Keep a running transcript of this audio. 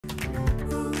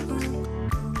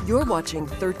You're watching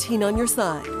 13 on your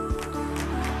side.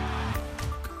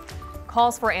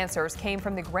 Calls for answers came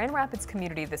from the Grand Rapids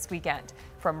community this weekend.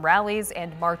 From rallies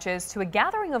and marches to a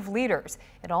gathering of leaders,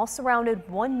 it all surrounded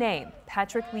one name,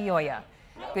 Patrick Lyoya.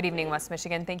 Good evening, West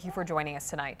Michigan. Thank you for joining us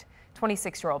tonight.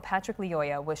 26-year-old Patrick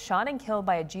Lyoya was shot and killed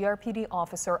by a GRPD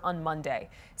officer on Monday.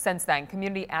 Since then,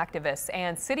 community activists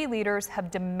and city leaders have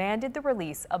demanded the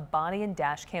release of body and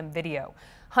dash cam video.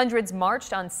 Hundreds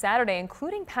marched on Saturday,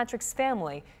 including Patrick's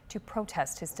family, to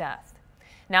protest his death.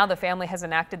 Now the family has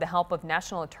enacted the help of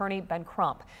National Attorney Ben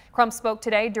Crump. Crump spoke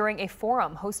today during a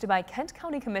forum hosted by Kent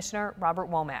County Commissioner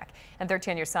Robert Womack. And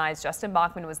 13 on your side's Justin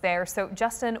Bachman was there. So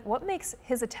Justin, what makes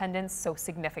his attendance so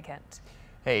significant?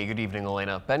 Hey, good evening,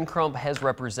 Elena. Ben Crump has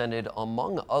represented,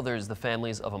 among others, the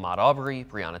families of Ahmaud Arbery,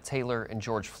 Breonna Taylor, and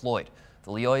George Floyd.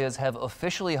 The Lyoyas have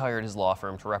officially hired his law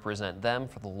firm to represent them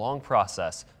for the long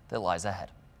process that lies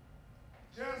ahead.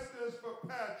 Justice for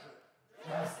Patrick.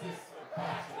 Justice for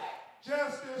Patrick.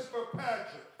 Justice for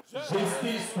Patrick.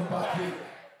 Justice for Patrick.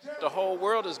 The whole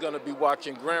world is going to be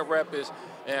watching Grand Rapids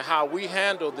and how we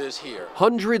handle this here.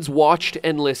 Hundreds watched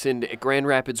and listened at Grand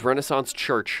Rapids Renaissance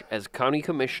Church as County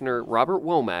Commissioner Robert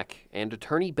Womack and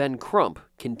Attorney Ben Crump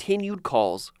continued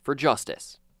calls for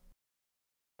justice.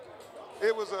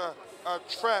 It was a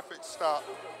traffic stop.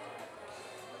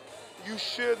 You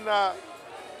should not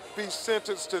be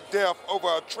sentenced to death over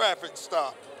a traffic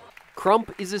stop.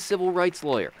 Crump is a civil rights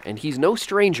lawyer, and he's no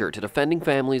stranger to defending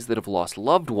families that have lost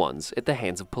loved ones at the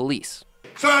hands of police.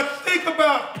 So I think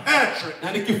about Patrick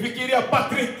and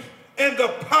the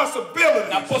possibilities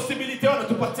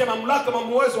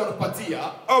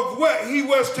of what he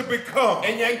was to become.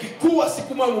 As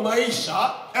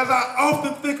I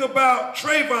often think about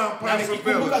Trayvon's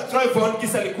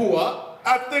possibilities,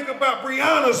 I think about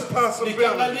Breonna's possibility.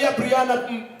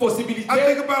 I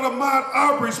think about Ahmaud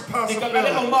Arbery's possibility.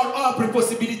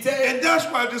 And that's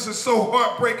why this is so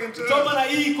heartbreaking to us.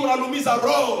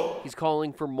 He's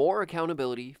calling for more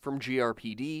accountability from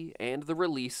GRPD and the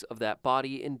release of that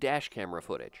body and dash camera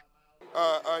footage.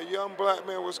 A young black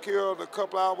man was killed a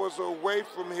couple hours away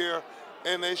from here,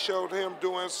 and they showed him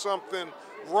doing something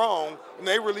wrong, and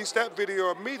they released that video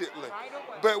immediately.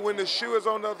 But when the shoe is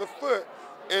on the other foot,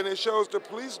 and it shows the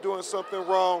police doing something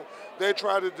wrong, they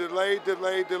try to delay.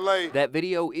 That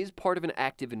video is part of an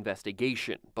active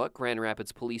investigation, but Grand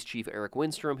Rapids Police Chief Eric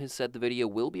Winstrom has said the video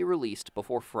will be released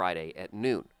before Friday at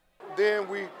noon. Then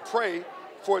we pray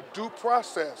for due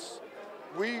process.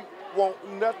 We want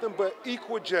nothing but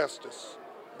equal justice.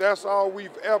 That's all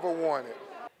we've ever wanted.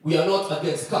 We are not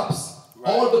against cops.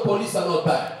 All the police are not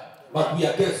bad, but we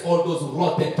are against all those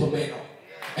rotten tomatoes.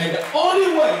 And the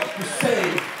only way to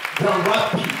save Grand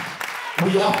Rapids,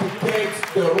 we have to get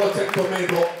the rotten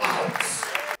tomato out.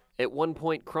 At one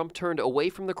point, Crump turned away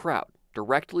from the crowd,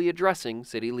 directly addressing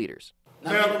city leaders.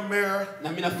 Madam Mayor,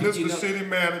 Mr. City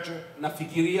Manager,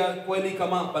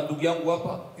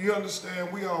 you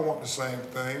understand we all want the same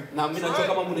thing.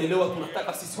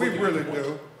 We really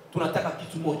do.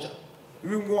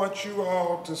 We want you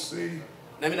all to see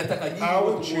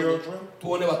our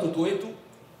children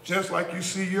just like you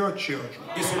see your children.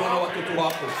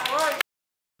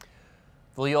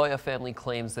 The Lyoya family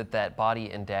claims that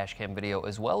body and dash cam video,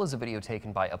 as well as a video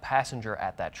taken by a passenger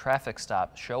at that traffic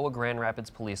stop, show a Grand Rapids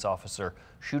police officer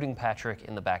shooting Patrick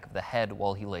in the back of the head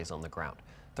while he lays on the ground.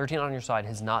 13 on your side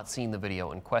has not seen the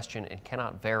video in question and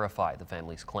cannot verify the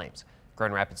family's claims.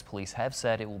 Grand Rapids police have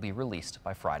said it will be released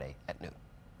by Friday at noon.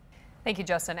 Thank you,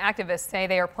 Justin. Activists say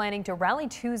they are planning to rally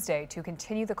Tuesday to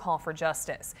continue the call for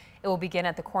justice. It will begin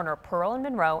at the corner of Pearl and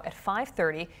Monroe at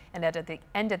 5:30 and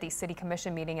end at the City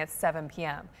Commission meeting at 7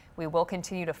 p.m. We will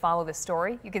continue to follow this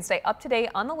story. You can stay up to date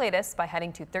on the latest by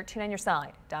heading to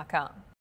 13onyourside.com.